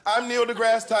I'm Neil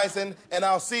deGrasse Tyson, and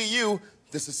I'll see you,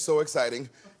 this is so exciting,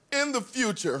 in the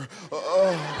future. Good morning!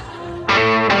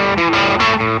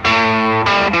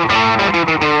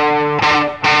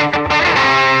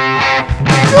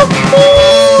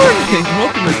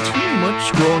 Welcome to Too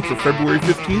Much Scrolling for February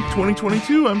 15th,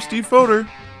 2022. I'm Steve Fodor.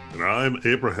 And I'm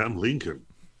Abraham Lincoln.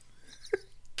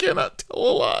 Cannot tell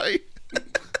a lie.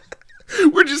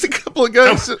 We're just a couple of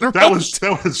guys sitting around. That was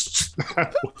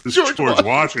George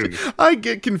Washington. I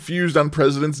get confused on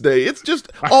President's Day. It's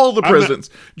just all the presidents.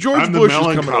 George Bush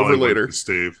is coming over later.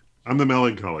 Steve, I'm the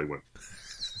melancholy one.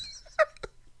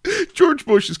 George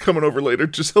Bush is coming over later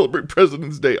to celebrate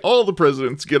President's Day. All the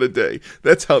presidents get a day.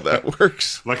 That's how that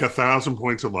works. Like 1,000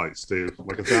 points of light, Steve.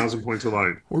 Like 1,000 points of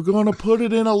light. We're going to put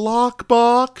it in a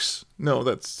lockbox. No,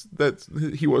 that's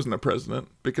he wasn't a president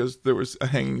because there was a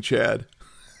hanging Chad.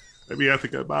 Maybe you have to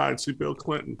go by and see Bill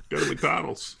Clinton. Go to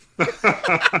McDonald's.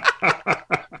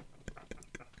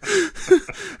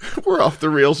 We're off the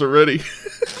rails already.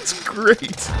 It's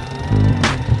great.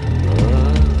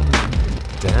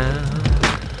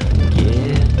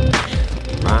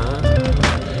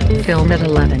 Film at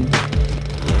 11.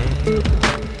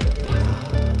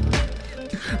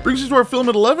 Brings us to our film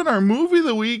at 11, our movie of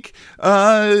the week.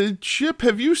 Chip,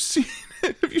 have you seen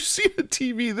a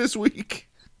TV this week?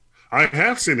 I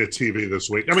have seen a TV this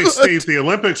week. I mean, Steve, the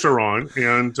Olympics are on,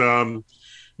 and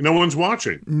no one's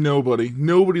watching. Nobody's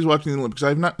watching the Olympics.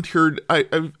 I've not heard.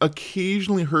 I've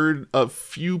occasionally heard a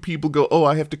few people go, "Oh,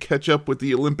 I have to catch up with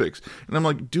the Olympics," and I'm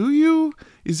like, "Do you?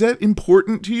 Is that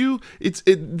important to you?"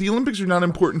 The Olympics are not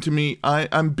important to me.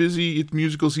 I'm busy. It's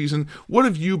musical season. What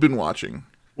have you been watching?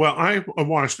 Well, I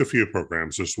watched a few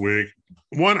programs this week.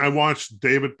 One, I watched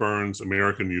David Byrne's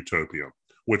American Utopia,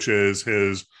 which is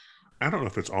his. I don't know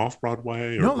if it's off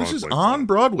Broadway or no. This is on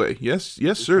Broadway. Yes,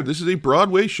 sir. This is a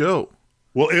Broadway show.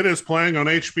 Well, it is playing on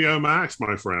HBO Max,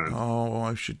 my friend. Oh,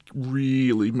 I should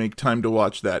really make time to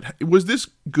watch that. Was this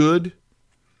good?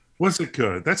 Was it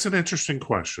good? That's an interesting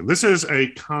question. This is a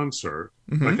concert,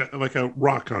 like a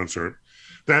rock concert,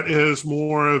 that is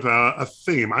more of a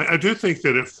theme. I do think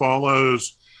that it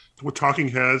follows what Talking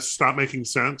Heads Stop Making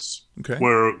Sense,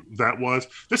 where that was.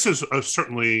 This is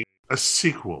certainly a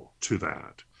sequel to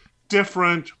that.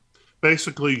 Different,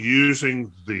 basically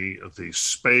using the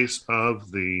space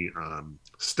of the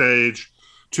stage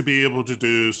to be able to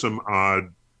do some odd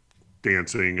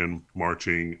dancing and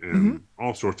marching and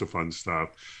all sorts of fun stuff.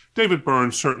 David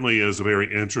Byrne certainly is a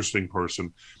very interesting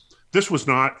person. This was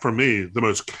not, for me, the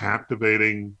most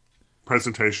captivating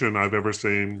presentation I've ever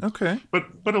seen. Okay. But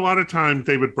a lot of time,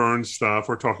 David Byrne stuff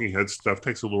or Talking Head stuff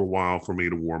takes a little while for me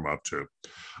to warm up to.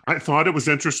 I thought it was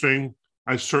interesting.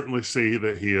 I certainly see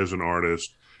that he is an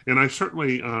artist, and I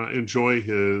certainly enjoy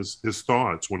his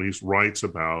thoughts when he writes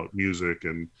about music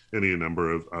and any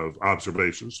number of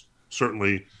observations.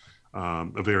 Certainly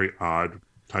a very odd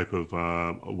type of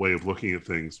way of looking at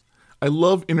things. I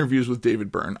love interviews with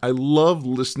David Byrne. I love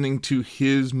listening to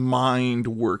his mind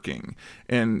working,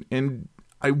 and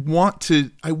I want to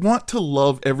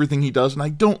love everything he does, and I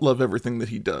don't love everything that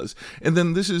he does. And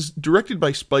then this is directed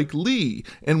by Spike Lee,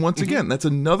 and once again, that's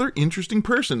another interesting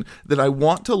person that I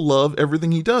want to love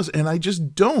everything he does, and I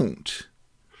just don't.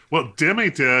 Well,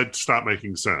 Demi did Stop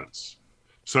Making Sense,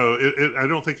 so I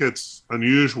don't think it's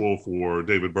unusual for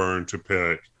David Byrne to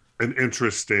pick an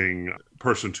interesting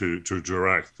person to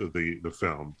direct the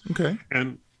film. Okay,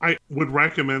 and I would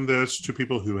recommend this to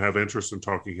people who have interest in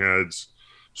Talking Heads.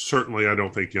 Certainly, I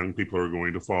don't think young people are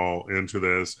going to fall into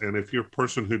this. And if you're a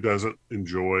person who doesn't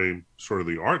enjoy sort of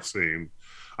the art scene,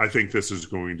 I think this is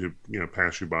going to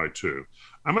pass you by too.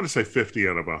 I'm going to say 50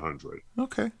 out of 100.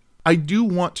 Okay. I do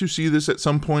want to see this at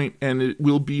some point, and it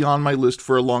will be on my list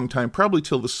for a long time, probably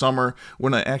till the summer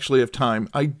when I actually have time.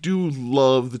 I do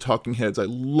love the Talking Heads. I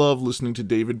love listening to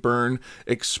David Byrne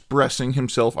expressing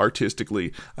himself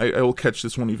artistically. I will catch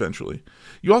this one eventually.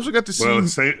 You also got to see... Well,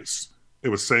 it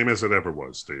was same as it ever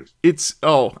was, Steve.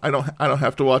 I don't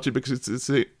have to watch it because it's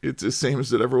the same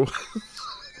as it ever was.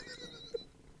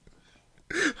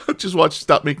 I'll just watch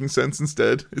Stop Making Sense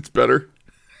instead. It's better.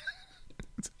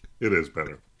 It is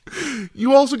better.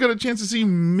 You also got a chance to see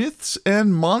Myths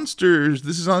and Monsters.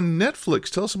 This is on Netflix.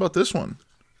 Tell us about this one.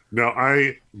 Now,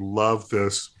 I love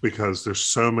this because there's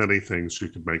so many things you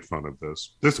could make fun of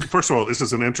this. First of all, this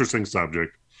is an interesting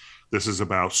subject. This is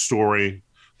about story.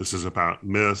 This is about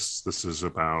myths. This is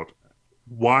about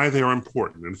why they're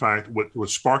important. In fact, what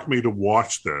sparked me to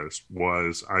watch this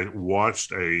was I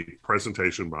watched a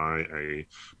presentation by a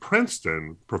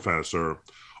Princeton professor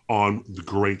on the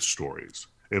great stories.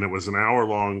 And it was an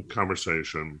hour-long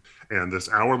conversation. And this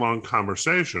hour-long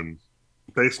conversation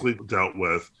basically dealt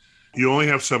with, you only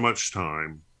have so much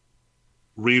time.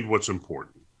 read what's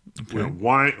important. Okay. You know,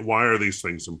 why are these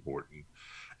things important?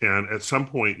 And at some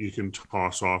point, you can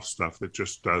toss off stuff that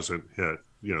just doesn't hit,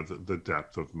 you know, the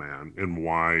depth of man and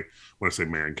why. When I say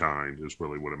mankind, is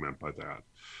really what I meant by that.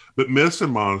 But Myths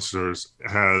and Monsters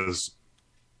has,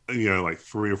 you know, like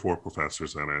 3 or 4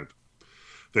 professors in it.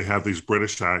 They have these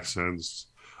British accents.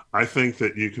 I think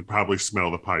that you could probably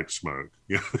smell the pipe smoke.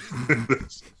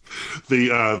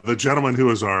 The gentleman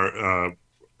who is our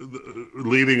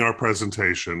leading our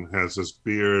presentation has this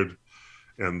beard,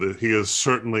 and he is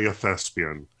certainly a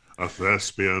thespian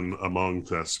among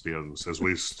thespians, as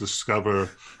we discover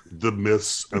the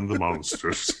myths and the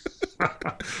monsters.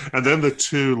 And then the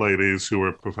 2 ladies who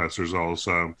are professors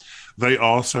also, they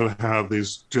also have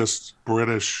these just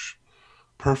British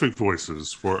perfect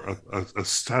voices for a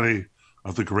study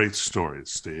of the great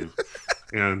stories, Steve.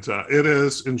 And it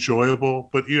is enjoyable,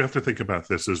 but you have to think about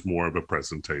this as more of a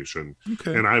presentation.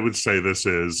 Okay. And I would say this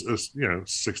is,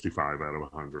 65 out of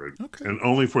 100. Okay. And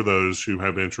only for those who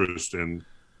have interest in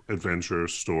adventure,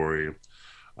 story,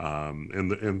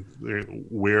 and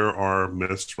where are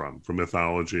myths from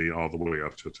mythology all the way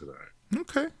up to today.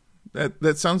 Okay.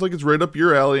 That sounds like it's right up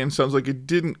your alley, and sounds like it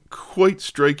didn't quite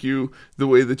strike you the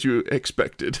way that you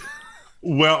expected.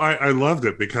 Well, I loved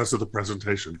it because of the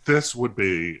presentation. This would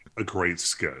be a great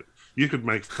skit. You could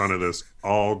make fun of this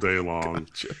all day long.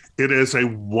 Gotcha. It is a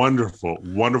wonderful,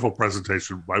 wonderful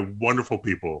presentation by wonderful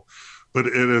people. But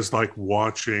it is like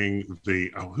watching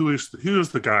who is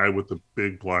the guy with the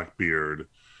big black beard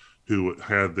who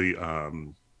had the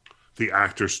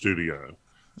actor studio.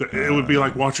 It would be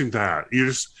like watching that.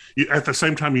 You at the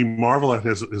same time you marvel at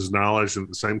his knowledge, and at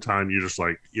the same time you're just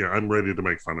like, yeah, I'm ready to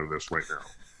make fun of this right now.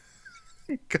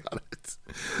 Got it.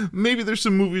 Maybe there's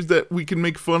some movies that we can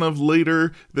make fun of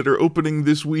later that are opening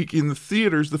this week in the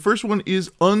theaters. The first one is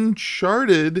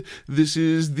Uncharted. This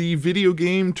is the video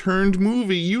game turned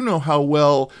movie. You know how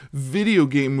well video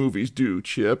game movies do,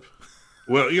 Chip.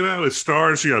 Well, it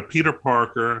stars Peter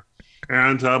Parker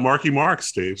and Marky Mark,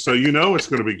 Steve. So it's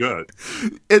going to be good.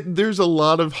 There's a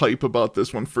lot of hype about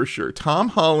this one for sure. Tom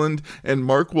Holland and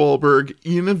Mark Wahlberg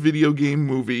in a video game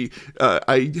movie.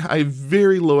 I have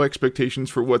very low expectations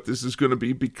for what this is going to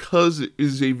be because it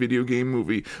is a video game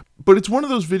movie. But it's one of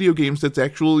those video games that's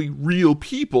actually real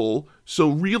people, so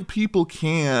real people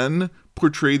can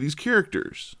portray these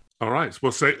characters. All right.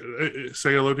 Well, say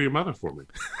hello to your mother for me.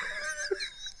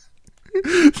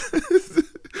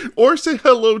 Or say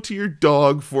hello to your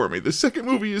dog for me. The second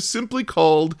movie is simply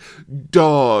called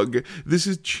Dog. This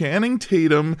is Channing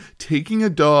Tatum taking a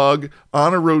dog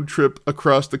on a road trip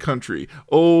across the country.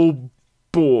 Oh,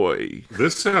 boy.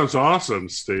 This sounds awesome,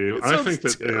 Steve. It sounds I think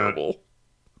that terrible.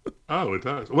 Oh, it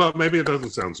does. Well, maybe it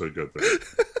doesn't sound so good then.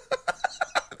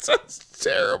 It sounds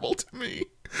terrible to me.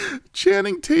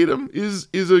 Channing Tatum is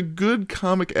a good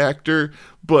comic actor,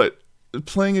 but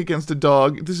playing against a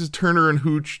dog, this is Turner and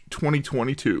Hooch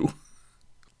 2022.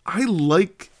 I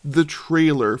like the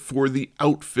trailer for the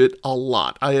outfit a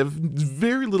lot. I have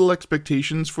very little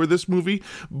expectations for this movie,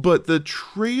 but the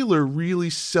trailer really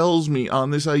sells me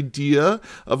on this idea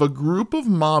of a group of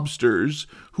mobsters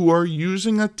who are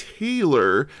using a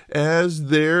tailor as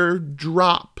their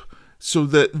drop so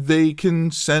that they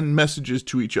can send messages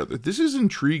to each other. This is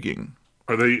intriguing.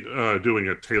 Are they doing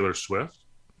a Taylor Swift?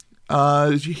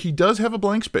 He does have a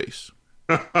blank space.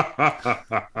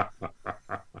 The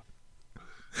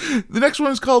next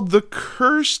one is called The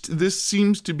Cursed. This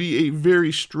seems to be a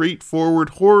very straightforward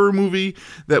horror movie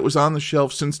that was on the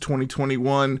shelf since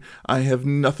 2021. I have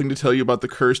nothing to tell you about The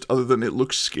Cursed other than it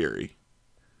looks scary.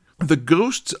 The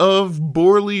Ghosts of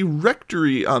Borley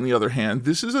Rectory, on the other hand,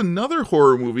 this is another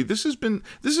horror movie. This is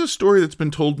a story that's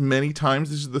been told many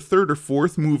times. This is the 3rd or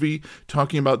 4th movie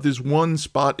talking about this one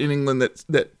spot in England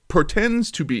that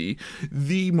pretends to be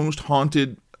the most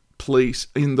haunted place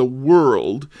in the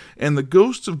world. And The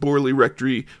Ghosts of Borley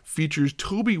Rectory features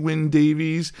Toby Wynn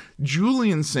Davies,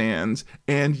 Julian Sands,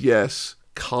 and yes,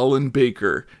 Colin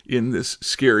Baker in this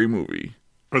scary movie.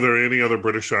 Are there any other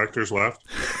British actors left?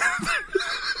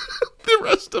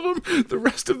 The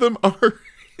rest of them are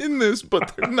in this,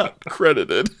 but they're not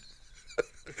credited.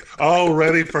 All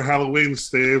ready for Halloween,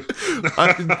 Steve.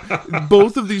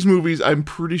 Both of these movies, I'm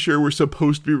pretty sure, were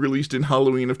supposed to be released in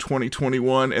Halloween of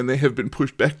 2021, and they have been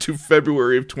pushed back to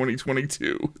February of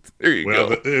 2022. There you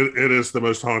go. It is the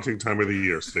most haunting time of the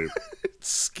year, Steve. It's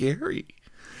scary.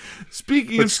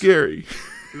 Speaking of scary,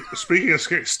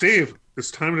 Steve,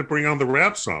 it's time to bring on the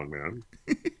rap song, man.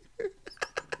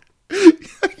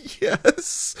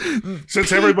 Yes.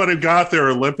 Since everybody got their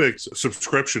Olympics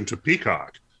subscription to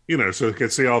Peacock, so they can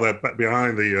see all that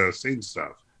behind the scenes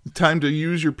stuff. Time to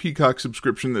use your Peacock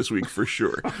subscription this week for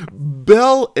sure.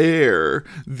 Bel Air,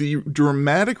 the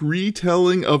dramatic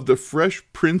retelling of the Fresh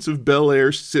Prince of Bel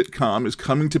Air sitcom, is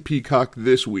coming to Peacock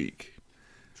this week.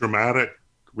 Dramatic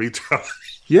retelling.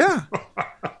 Yeah.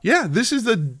 Yeah, this is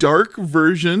the dark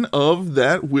version of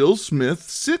that Will Smith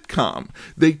sitcom.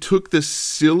 They took the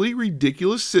silly,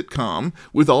 ridiculous sitcom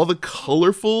with all the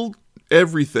colorful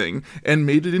everything and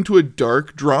made it into a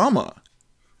dark drama.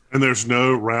 And there's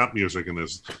no rap music in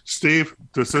this. Steve,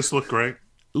 does this look great?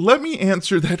 Let me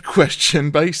answer that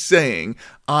question by saying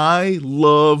I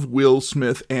love Will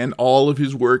Smith and all of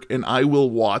his work, and I will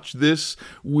watch this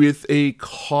with a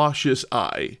cautious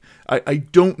eye. I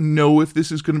don't know if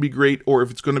this is going to be great or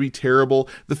if it's going to be terrible.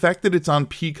 The fact that it's on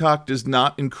Peacock does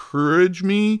not encourage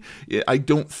me. I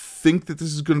don't think that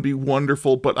this is going to be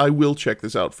wonderful, but I will check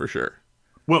this out for sure.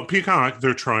 Well, Peacock,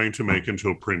 they're trying to make into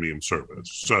a premium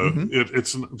service. So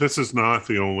this is not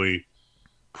the only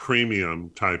premium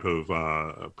type of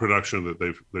production that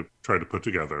they've tried to put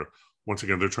together. Once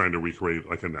again, they're trying to recreate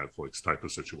like a Netflix type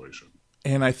of situation.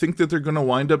 And I think that they're going to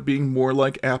wind up being more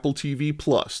like Apple TV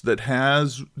Plus, that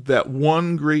has that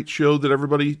one great show that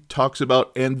everybody talks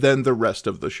about and then the rest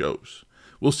of the shows.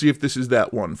 We'll see if this is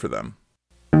that one for them.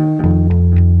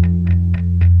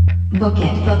 Book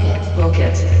it, book it, book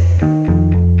it.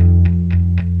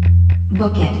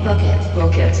 Book it, book it,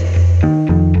 book it.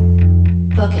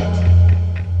 Book it.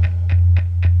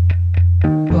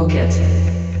 Book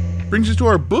it. Brings us to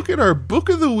our book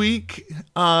of the week.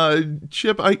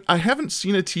 Chip, I haven't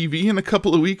seen a TV in a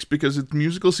couple of weeks because it's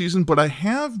musical season, but I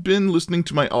have been listening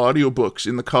to my audiobooks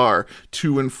in the car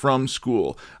to and from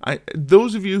school.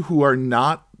 Those of you who are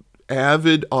not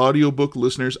avid audiobook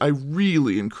listeners, I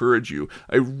really encourage you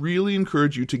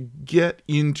to get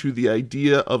into the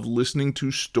idea of listening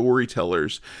to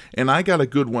storytellers. And I got a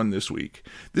good one this week.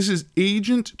 This is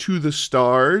Agent to the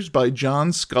Stars by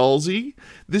John Scalzi.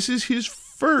 This is his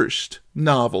first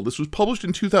novel. This was published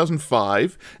in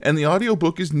 2005, and the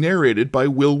audiobook is narrated by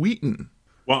Will Wheaton.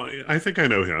 Well, I think I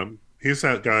know him. He's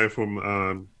that guy from,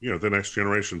 The Next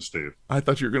Generation, Steve. I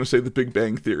thought you were going to say The Big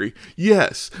Bang Theory.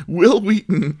 Yes, Will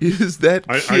Wheaton is that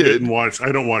kid.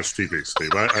 I don't watch TV, Steve.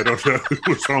 I don't know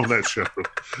who's on that show.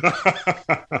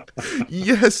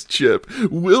 Yes, Chip.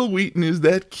 Will Wheaton is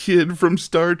that kid from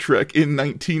Star Trek in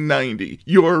 1990.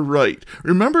 You're right.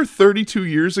 Remember 32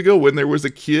 years ago when there was a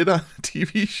kid on a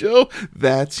TV show?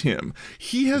 That's him.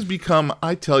 He has become,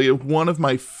 I tell you, one of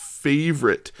my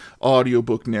favorite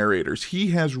audiobook narrators. He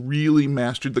has really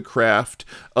mastered the craft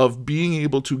of being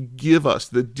able to give us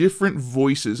the different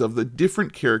voices of the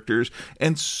different characters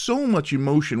and so much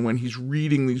emotion when he's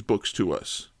reading these books to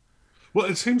us. Well,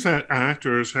 it seems that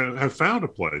actors have found a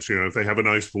place. If they have a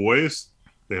nice voice,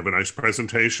 they have a nice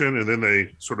presentation, and then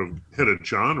they sort of hit a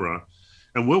genre.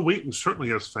 And Will Wheaton certainly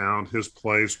has found his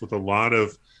place with a lot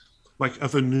of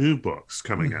the new books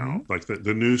coming out, like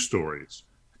the new stories.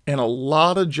 And a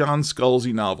lot of John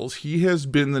Scalzi novels. He has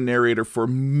been the narrator for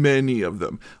many of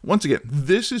them. Once again,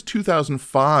 this is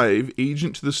 2005,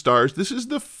 Agent to the Stars. This is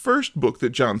the first book that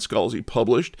John Scalzi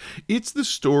published. It's the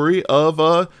story of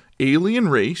a alien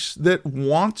race that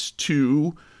wants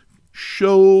to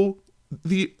show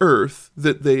the Earth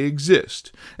that they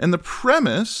exist. And the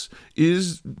premise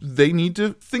is they need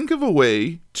to think of a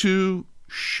way to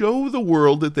show the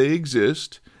world that they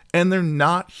exist, and they're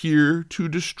not here to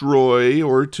destroy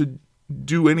or to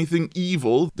do anything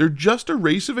evil. They're just a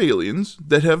race of aliens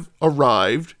that have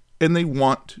arrived, and they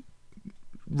want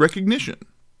recognition.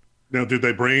 Now, did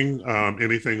they bring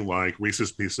anything like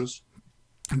Reese's Pieces?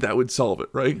 That would solve it,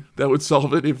 right? That would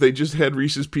solve it if they just had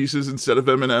Reese's Pieces instead of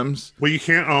M&Ms. Well, you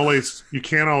can't always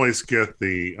get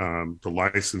the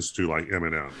license to like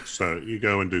M&Ms. So you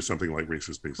go and do something like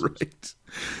Reese's Pieces. Right.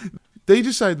 They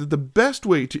decide that the best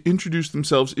way to introduce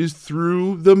themselves is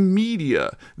through the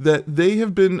media, that they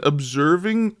have been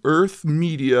observing Earth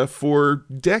media for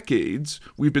decades.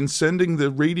 We've been sending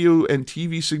the radio and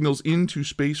TV signals into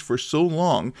space for so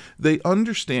long. They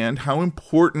understand how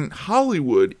important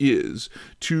Hollywood is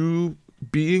to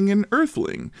being an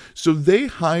Earthling. So they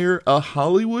hire a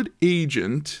Hollywood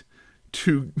agent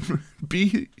to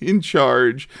be in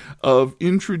charge of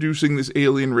introducing this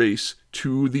alien race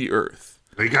to the Earth.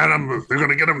 They got them. They're going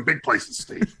to get them big places,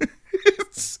 Steve.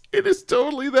 It is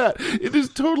totally that. It is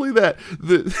totally that.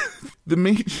 The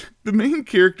main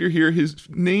character here, his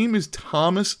name is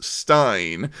Thomas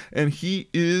Stein, and he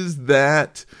is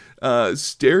that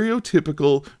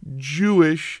stereotypical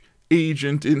Jewish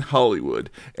agent in Hollywood.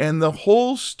 And the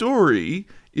whole story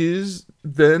is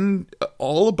then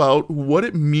all about what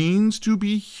it means to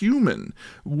be human,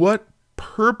 what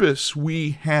purpose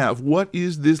we have. What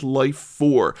is this life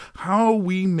for? How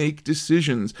we make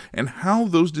decisions and how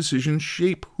those decisions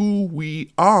shape who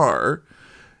we are,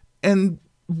 and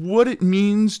what it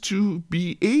means to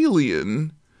be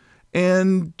alien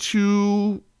and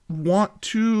to want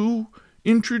to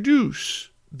introduce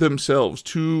themselves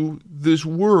to this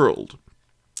world.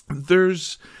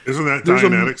 Isn't that there's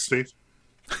Dianetics, Steve?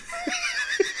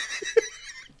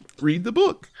 Read the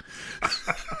book.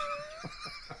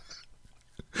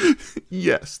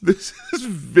 Yes, this is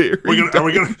very. Are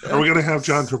we gonna have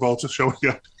John Travolta showing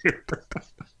up here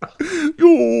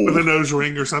with a nose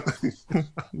ring or something?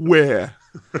 Where?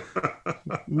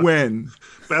 When?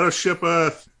 Battleship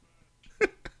Earth.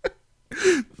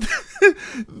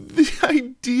 The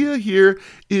idea here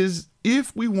is,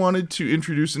 if we wanted to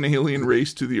introduce an alien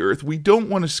race to the Earth, we don't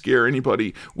want to scare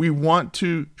anybody. We want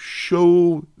to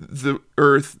show the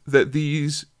Earth that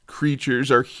these creatures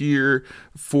are here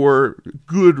for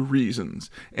good reasons.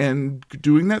 And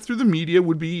doing that through the media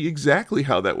would be exactly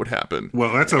how that would happen.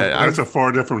 Well, that's a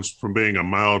far difference from being a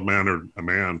mild-mannered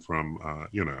man from,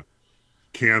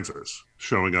 Kansas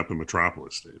showing up in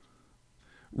Metropolis, Steve.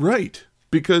 Right.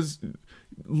 Because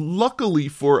luckily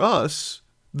for us,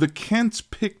 the Kents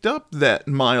picked up that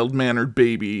mild-mannered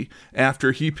baby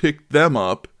after he picked them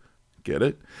up. Get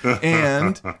it?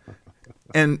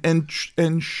 And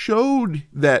showed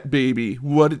that baby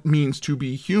what it means to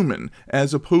be human,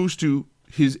 as opposed to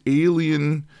his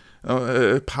alien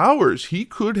powers. He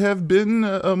could have been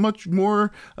a much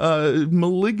more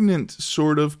malignant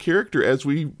sort of character, as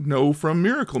we know from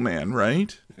Miracle Man,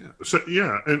 right? So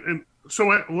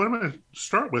what I'm going to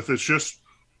start with is just,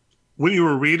 when you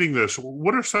were reading this,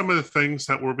 what are some of the things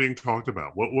that were being talked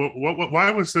about?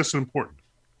 Why was this important?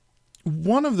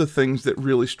 One of the things that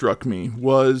really struck me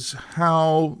was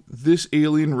how this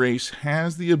alien race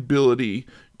has the ability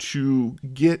to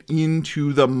get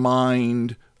into the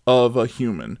mind of a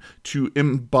human, to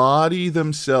embody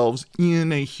themselves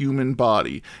in a human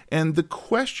body. And the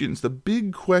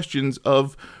big questions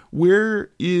of,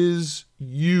 where is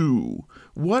you?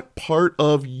 What part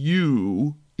of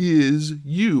you is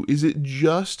you? Is it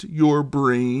just your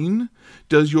brain?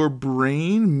 Does your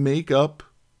brain make up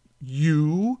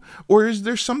you? Or is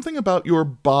there something about your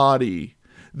body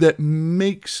that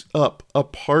makes up a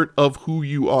part of who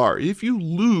you are? If you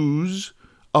lose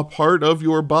a part of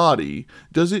your body,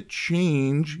 does it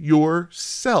change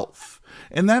yourself?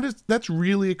 And that's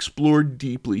really explored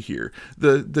deeply here.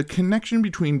 The connection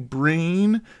between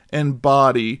brain and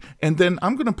body, and then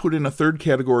I'm going to put in a third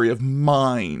category of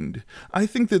mind. I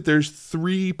think that there's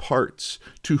 3 parts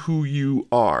to who you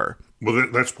are. Well,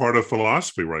 that's part of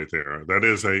philosophy right there.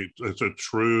 It's a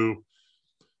true.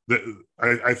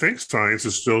 I think science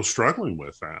is still struggling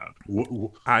with that.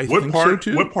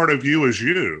 What part of you is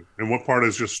you, and what part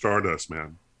is just stardust,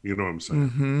 man? You know what I'm saying?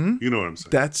 Mm-hmm. You know what I'm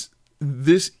saying?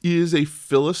 This is a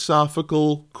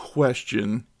philosophical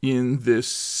question in this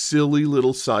silly little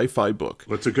sci-fi book.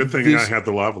 Well, it's a good thing I had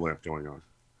the lava lamp going on.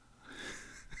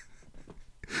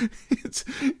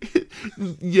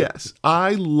 Yes,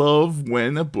 I love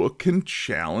when a book can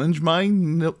challenge my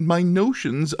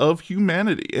notions of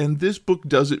humanity, and this book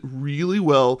does it really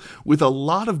well with a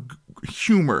lot of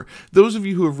humor. Those of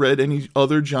you who have read any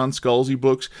other John Scalzi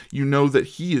books, you know that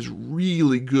he is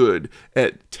really good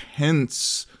at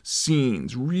tense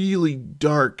scenes, really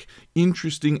dark,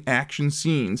 interesting action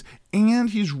scenes,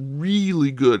 and he's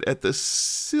really good at the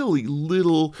silly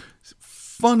little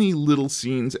funny little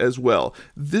scenes as well.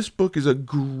 This book is a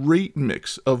great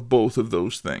mix of both of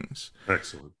those things.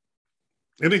 Excellent.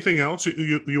 Anything else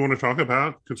you want to talk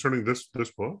about concerning this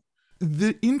book?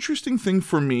 The interesting thing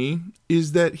for me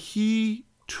is that he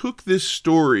took this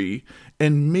story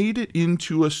and made it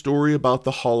into a story about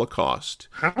the Holocaust.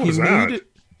 How was that?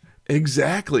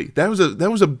 Exactly. That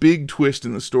was a big twist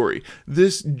in the story.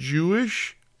 This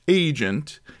Jewish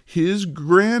agent, his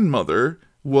grandmother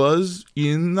was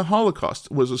in the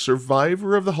Holocaust, was a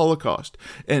survivor of the Holocaust.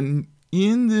 And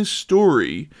in this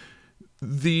story,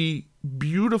 the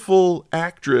beautiful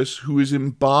actress who is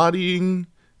embodying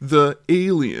the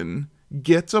alien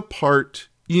gets a part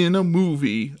in a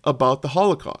movie about the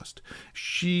Holocaust.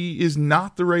 She is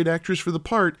not the right actress for the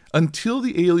part until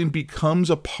the alien becomes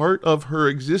a part of her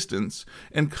existence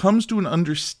and comes to an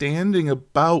understanding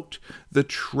about the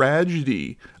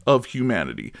tragedy of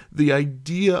humanity, the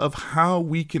idea of how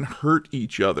we can hurt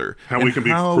each other. How we can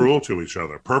be cruel to each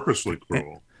other, purposely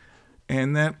cruel.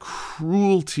 And that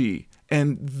cruelty.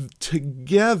 And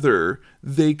together,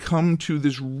 they come to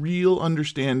this real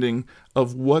understanding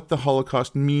of what the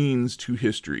Holocaust means to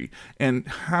history and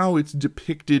how it's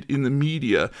depicted in the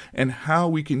media and how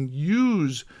we can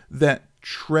use that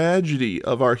tragedy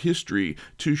of our history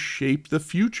to shape the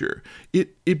future.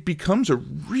 It becomes a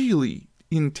really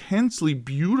intensely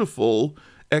beautiful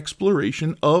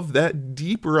exploration of that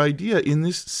deeper idea in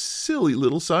this silly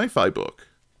little sci-fi book.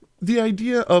 The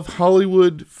idea of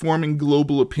Hollywood forming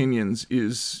global opinions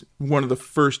is one of the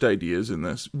first ideas in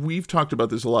this. We've talked about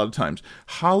this a lot of times.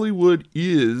 Hollywood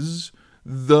is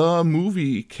the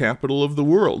movie capital of the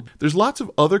world. There's lots of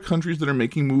other countries that are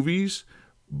making movies,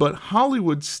 but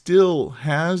Hollywood still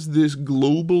has this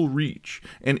global reach.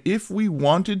 And if we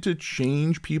wanted to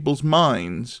change people's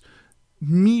minds,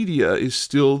 media is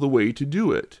still the way to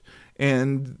do it.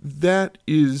 And that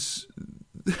is,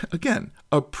 again,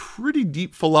 a pretty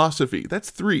deep philosophy. That's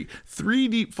three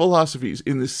deep philosophies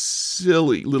in this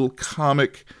silly little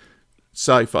comic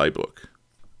sci-fi book.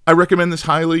 I recommend this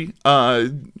highly.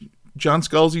 John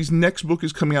Scalzi's next book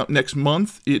is coming out next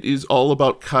month. It is all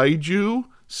about kaiju.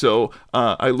 So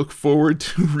I look forward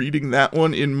to reading that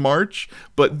one in March.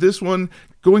 But this one,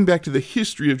 going back to the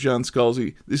history of John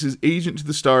Scalzi, this is Agent to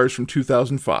the Stars from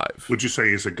 2005. Would you say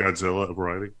he's a Godzilla of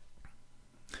writing?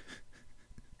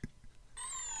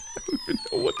 I don't even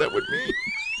know what that would mean.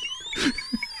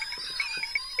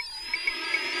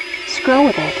 Scroll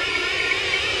with it.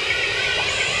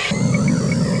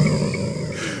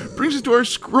 Brings us to our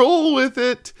scroll with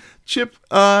it. Chip,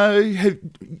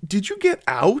 did you get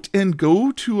out and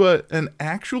go to an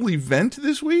actual event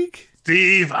this week?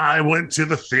 Steve, I went to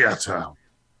the theater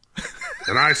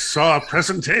and I saw a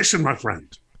presentation, my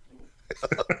friend.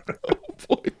 Oh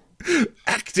boy.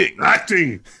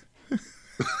 Acting.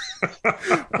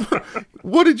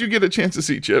 What did you get a chance to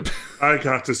see, Chip? I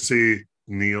got to see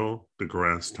Neil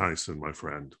deGrasse Tyson, my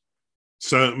friend.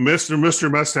 So Mr.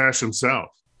 Mustache himself.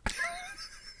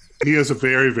 He is a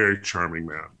very, very charming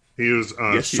man. He is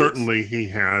certainly he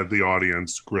had the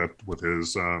audience gripped with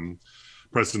his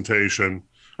presentation.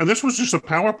 And this was just a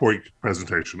PowerPoint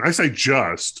presentation. I say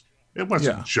just. It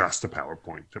wasn't just a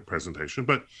PowerPoint presentation,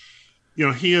 but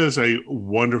he is a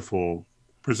wonderful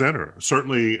presenter.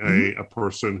 Certainly a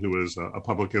person who is a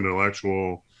public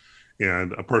intellectual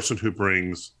and a person who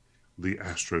brings the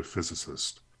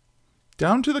astrophysicist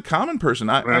down to the common person.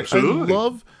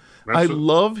 Absolutely. I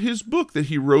love his book that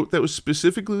he wrote that was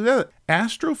specifically that,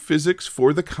 Astrophysics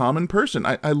for the Common Person.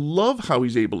 I love how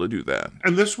he's able to do that.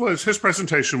 And his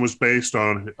presentation was based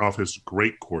off his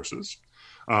great courses,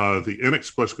 The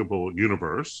Inexplicable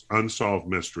Universe, Unsolved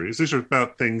Mysteries. These are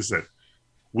about things that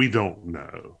we don't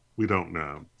know.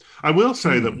 I will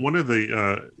say that one of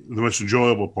the most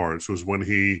enjoyable parts was when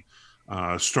he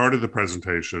started the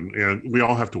presentation, and we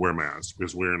all have to wear masks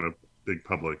because we're in a big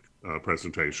public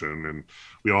presentation, and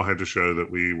we all had to show that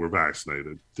we were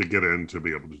vaccinated to get in to be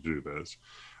able to do this.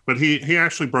 But he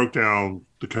actually broke down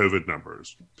the COVID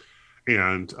numbers.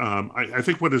 And I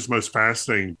think what is most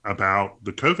fascinating about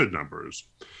the COVID numbers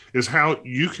is how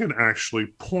you can actually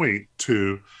point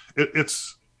to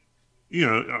it's,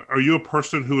 are you a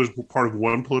person who is part of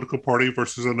one political party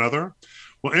versus another?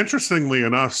 Well, interestingly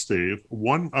enough, Steve,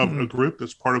 one of a group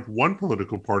that's part of one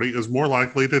political party is more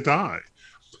likely to die.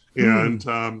 And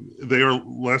they are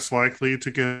less likely to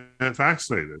get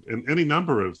vaccinated, and any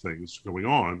number of things going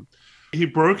on. He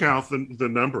broke out the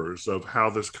numbers of how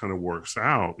this kind of works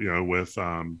out, with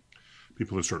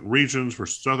people in certain regions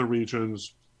versus other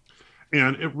regions.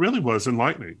 And it really was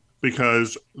enlightening,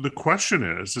 because the question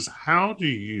is how do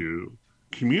you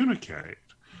communicate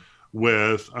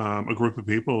with a group of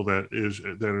people that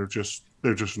are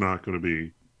just not going to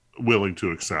be willing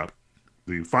to accept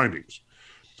the findings?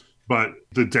 But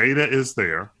the data is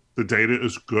there. The data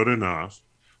is good enough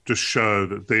to show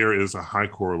that there is a high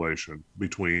correlation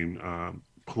between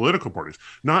political parties,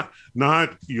 not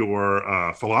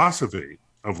your philosophy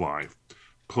of life,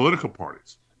 political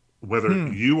parties. Whether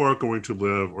you are going to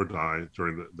live or die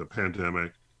during the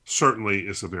pandemic certainly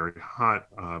is a very hot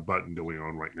button going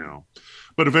on right now.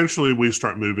 But eventually we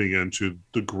start moving into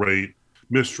the great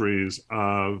mysteries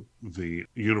of the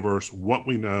universe, what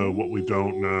we know, what we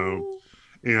don't know.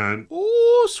 And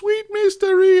oh, sweet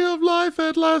mystery of life,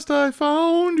 at last I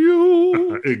found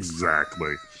you.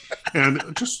 Exactly. And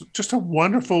just a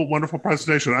wonderful, wonderful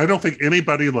presentation. I don't think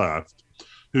anybody left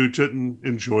who didn't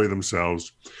enjoy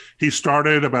themselves. He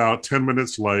started about 10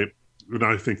 minutes late, and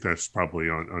I think that's probably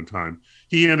on time.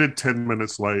 He ended 10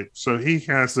 minutes late. So he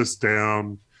has this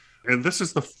down. And this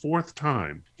is the fourth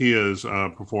time he has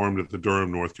performed at the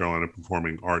Durham, North Carolina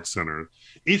Performing Arts Center.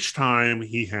 Each time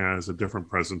he has a different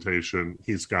presentation.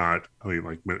 He's got,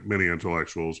 like many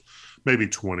intellectuals, maybe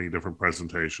 20 different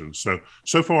presentations.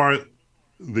 So far,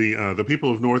 the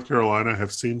people of North Carolina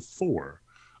have seen 4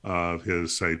 of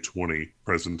his, say, 20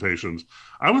 presentations.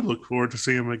 I would look forward to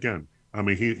seeing him again. I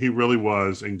mean, he really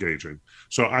was engaging.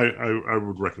 So I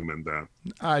would recommend that.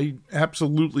 I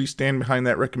absolutely stand behind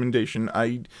that recommendation.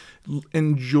 I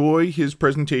enjoy his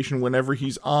presentation whenever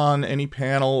he's on any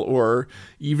panel, or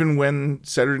even when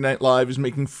Saturday Night Live is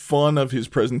making fun of his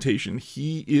presentation.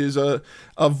 He is a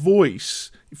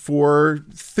voice for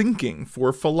thinking,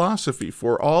 for philosophy,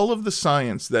 for all of the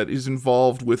science that is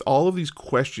involved with all of these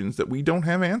questions that we don't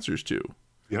have answers to.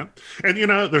 Yeah. And,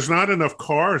 there's not enough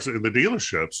cars in the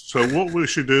dealerships. So what we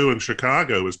should do in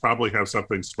Chicago is probably have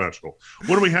something special.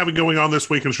 What are we having going on this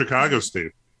week in Chicago,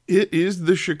 Steve? It is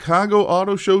the Chicago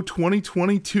Auto Show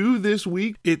 2022 this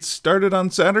week. It started on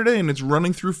Saturday and it's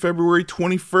running through February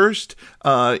 21st.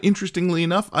 Interestingly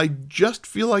enough, I just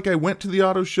feel like I went to the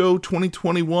Auto Show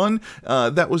 2021.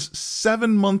 That was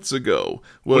 7 months ago.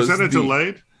 Was that a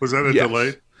delayed? Was that a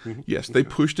delay? Yes, they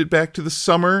pushed it back to the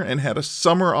summer and had a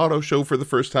summer auto show for the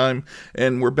first time,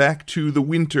 and we're back to the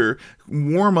winter.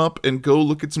 Warm up and go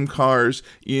look at some cars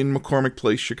in McCormick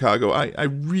Place, Chicago. I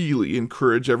really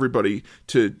encourage everybody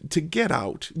to get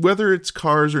out, whether it's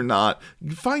cars or not.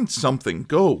 Find something.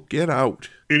 Go, get out.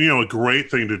 And, a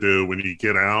great thing to do when you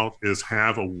get out is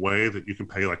have a way that you can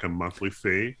pay like a monthly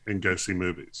fee and go see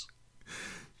movies.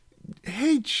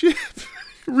 Hey, Chip.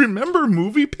 Remember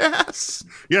Movie Pass?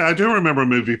 Yeah, I do remember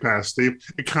Movie Pass, Steve.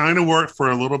 It kind of worked for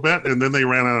a little bit, and then they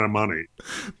ran out of money.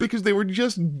 Because they were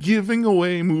just giving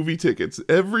away movie tickets.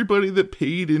 Everybody that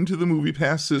paid into the Movie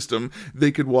Pass system,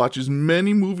 they could watch as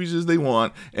many movies as they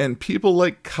want, and people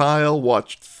like Kyle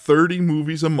watched 30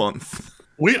 movies a month.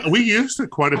 We used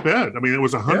it quite a bit. I mean, it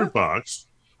was $100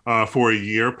 for a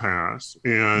year pass,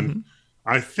 and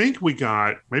I think we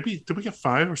got did we get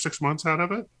 5 or 6 months out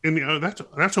of it? And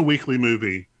that's a weekly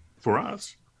movie for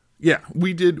us. Yeah,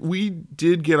 we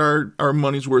did get our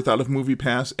money's worth out of Movie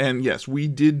Pass, and yes, we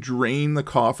did drain the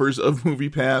coffers of Movie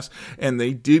Pass, and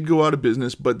they did go out of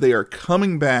business, but they are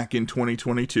coming back in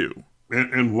 2022.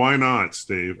 And why not,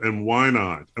 Steve? And why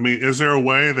not? I mean, is there a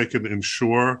way they can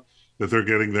ensure that they're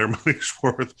getting their money's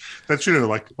worth? That's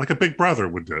like a Big Brother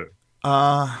would do.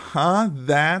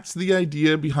 That's the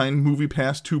idea behind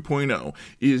MoviePass 2.0,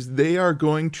 is they are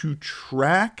going to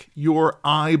track your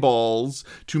eyeballs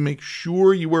to make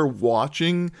sure you are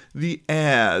watching the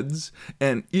ads,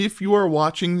 and if you are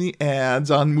watching the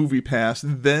ads on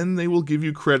MoviePass, then they will give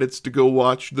you credits to go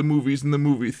watch the movies in the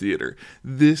movie theater.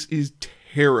 This is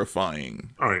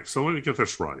terrifying. All right, so let me get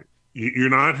this right. You're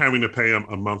not having to pay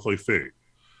a monthly fee.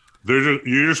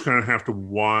 You're just going to have to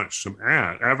watch some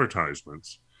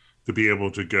advertisements to be able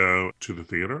to go to the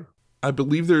theater? I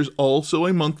believe there's also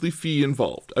a monthly fee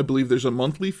involved. I believe there's a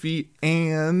monthly fee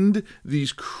and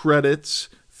these credits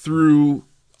through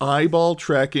eyeball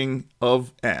tracking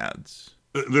of ads.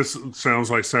 This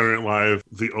sounds like Saturday Night Live,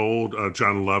 the old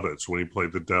John Lovitz when he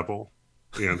played the devil.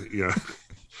 And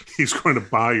he's going to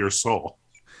buy your soul.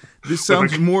 This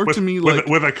sounds more to me like...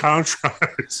 With a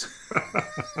contract.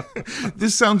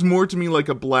 This sounds more to me like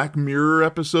a Black Mirror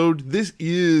episode. This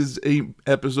is a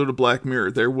episode of Black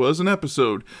Mirror. There was an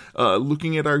episode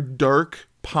looking at our dark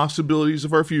possibilities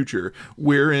of our future,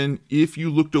 wherein if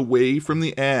you looked away from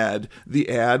the ad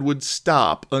would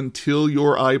stop until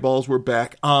your eyeballs were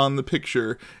back on the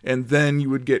picture, and then you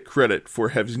would get credit for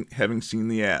having seen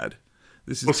the ad.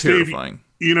 This is terrifying.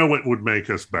 Steve, you know what would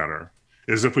make us better?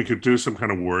 Is if we could do some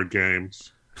kind of word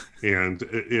games, and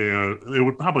it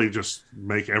would probably just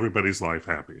make everybody's life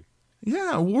happy.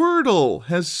 Yeah, Wordle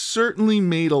has certainly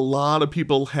made a lot of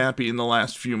people happy in the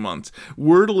last few months.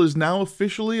 Wordle is now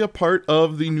officially a part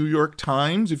of the New York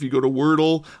Times. If you go to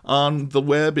Wordle on the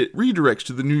web, it redirects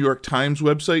to the New York Times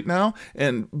website now.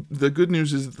 And the good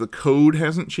news is that the code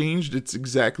hasn't changed. It's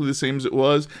exactly the same as it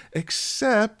was,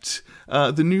 except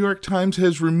the New York Times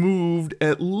has removed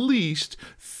at least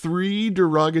 3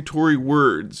 derogatory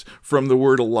words from the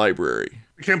Wordle library.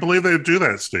 I can't believe they'd do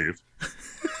that, Steve.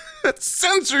 That's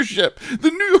censorship.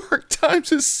 The New York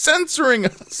Times is censoring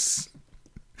us.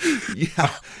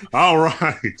 Yeah. All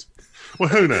right. Well,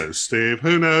 who knows, Steve?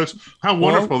 Who knows? How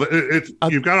wonderful.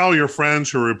 You've got all your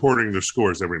friends who are reporting their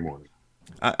scores every morning.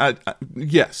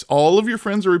 Yes, all of your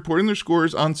friends are reporting their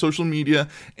scores on social media,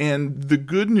 and the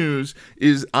good news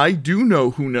is I do know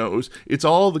who knows. It's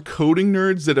all the coding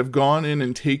nerds that have gone in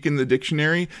and taken the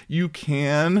dictionary. You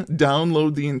can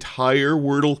download the entire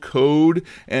Wordle code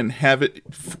and have it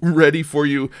ready for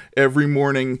you every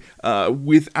morning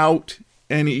without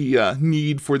any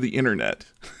need for the internet.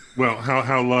 Well,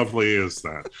 how lovely is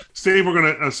that? Steve, we're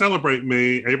going to celebrate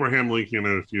me, Abraham Lincoln,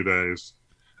 in a few days.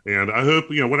 And I hope,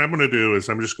 what I'm going to do is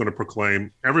I'm just going to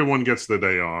proclaim everyone gets the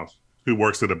day off who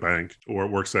works at a bank or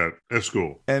works at a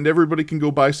school. And everybody can go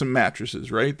buy some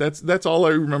mattresses, right? That's all I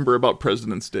remember about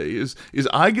President's Day is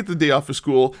I get the day off of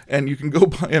school and you can go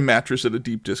buy a mattress at a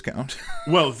deep discount.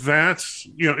 Well, that's,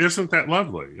 isn't that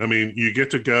lovely? I mean, you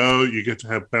get to go, you get to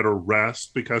have better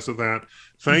rest because of that.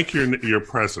 Thank your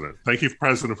president. Thank you,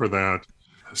 President, for that.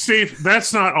 Steve,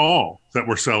 that's not all that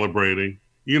we're celebrating.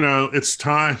 It's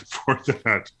time for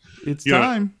that. It's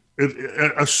time.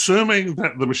 Assuming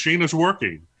that the machine is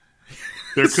working.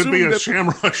 There could be a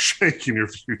Shamrock Shake in your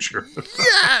future.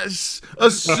 Yes!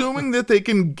 Assuming that they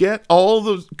can get all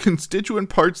the constituent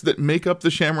parts that make up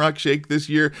the Shamrock Shake this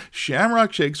year.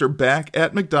 Shamrock Shakes are back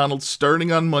at McDonald's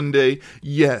starting on Monday.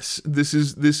 Yes, this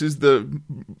is the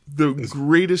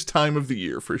greatest time of the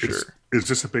year for sure. Is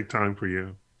this a big time for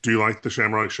you? Do you like the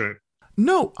Shamrock Shake?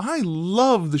 No, I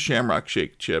love the Shamrock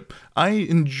Shake, Chip. I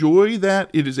enjoy that.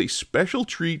 It is a special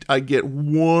treat. I get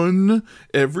one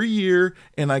every year,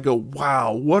 and I go,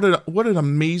 wow, what an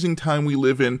amazing time we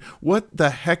live in. What the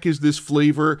heck is this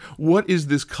flavor? What is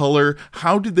this color?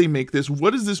 How did they make this?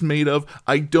 What is this made of?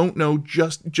 I don't know.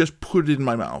 Just put it in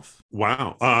my mouth.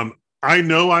 Wow. I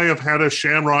know I have had a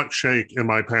Shamrock Shake in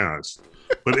my past,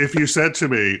 but if you said to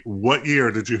me, what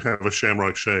year did you have a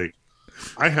Shamrock Shake?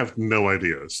 I have no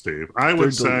idea, Steve. I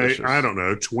would say, I don't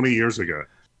know, 20 years ago.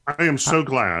 I am so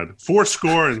glad.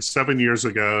 7 years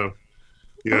ago.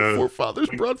 Our forefathers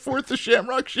brought forth the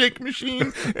Shamrock Shake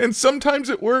machine, and sometimes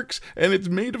it works, and it's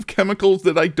made of chemicals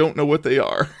that I don't know what they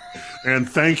are. And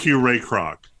thank you, Ray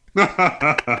Kroc.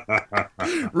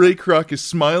 Ray Kroc is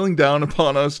smiling down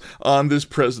upon us on this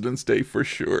President's Day for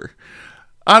sure.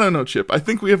 I don't know, Chip. I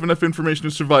think we have enough information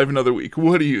to survive another week.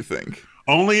 What do you think?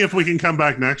 Only if we can come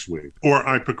back next week. Or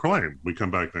I proclaim we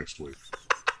come back next week.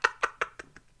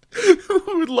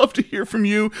 We would love to hear from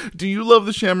you. Do you love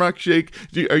the Shamrock Shake?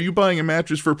 Are you buying a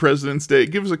mattress for President's Day?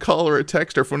 Give us a call or a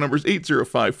text. Our phone number is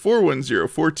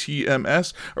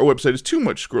 805-410-4TMS. Our website is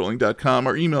toomuchscrolling.com.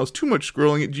 Our email is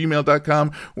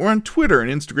toomuchscrolling@gmail.com. We're on Twitter and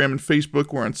Instagram and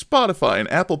Facebook. We're on Spotify and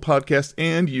Apple Podcasts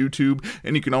and YouTube.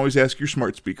 And you can always ask your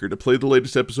smart speaker to play the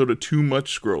latest episode of Too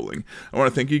Much Scrolling. I want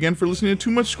to thank you again for listening to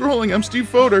Too Much Scrolling. I'm Steve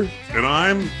Fodor. And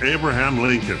I'm Abraham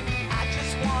Lincoln.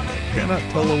 Cannot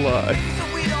tell a lie.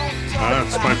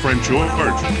 That's my friend George.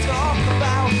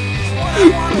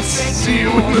 See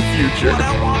you in the future.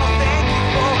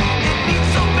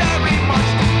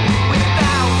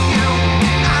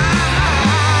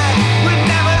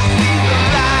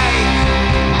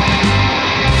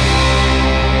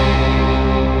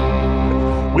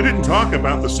 We didn't talk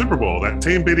about the Super Bowl, that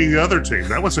team beating the other team.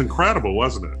 That was incredible,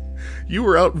 wasn't it? You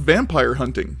were out vampire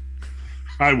hunting.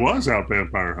 I was out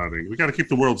vampire hunting. We got to keep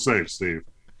the world safe, Steve.